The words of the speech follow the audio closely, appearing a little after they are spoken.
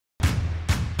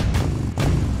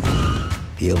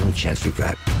The only chance we've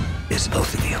got is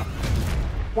both of you.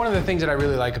 One of the things that I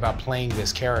really like about playing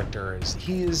this character is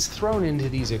he is thrown into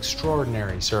these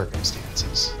extraordinary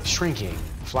circumstances. Shrinking,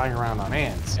 flying around on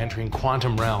ants, entering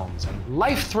quantum realms, and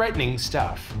life-threatening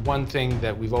stuff. One thing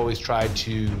that we've always tried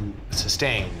to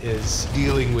sustain is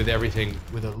dealing with everything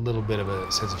with a little bit of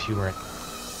a sense of humor.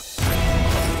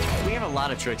 We have a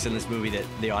lot of tricks in this movie that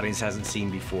the audience hasn't seen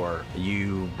before.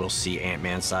 You will see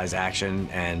Ant-Man size action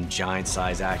and giant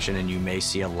size action, and you may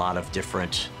see a lot of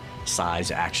different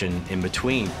size action in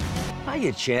between.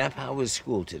 Hiya, champ. How was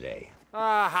school today?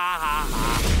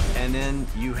 And then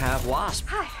you have Wasp.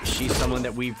 Hi. She's someone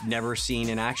that we've never seen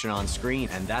in action on screen,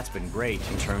 and that's been great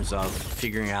in terms of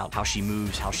figuring out how she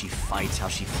moves, how she fights, how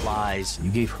she flies.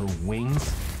 You gave her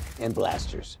wings? And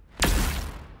blasters.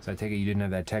 So I take it you didn't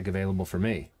have that tech available for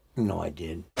me? No, I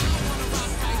did.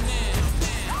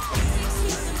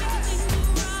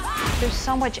 There's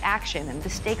so much action, and the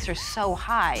stakes are so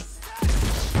high.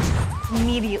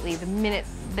 Immediately, the minute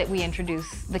that we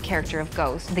introduce the character of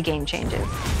Ghost, the game changes.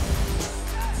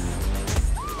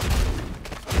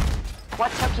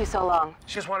 What took you so long?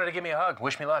 She just wanted to give me a hug,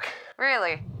 wish me luck.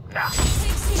 Really? Yeah.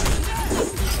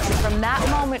 And from that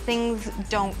moment, things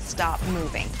don't stop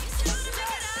moving.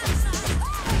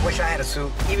 Wish I had a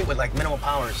suit, even with like minimal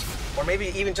powers. Or maybe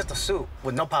even just a suit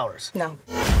with no powers. No.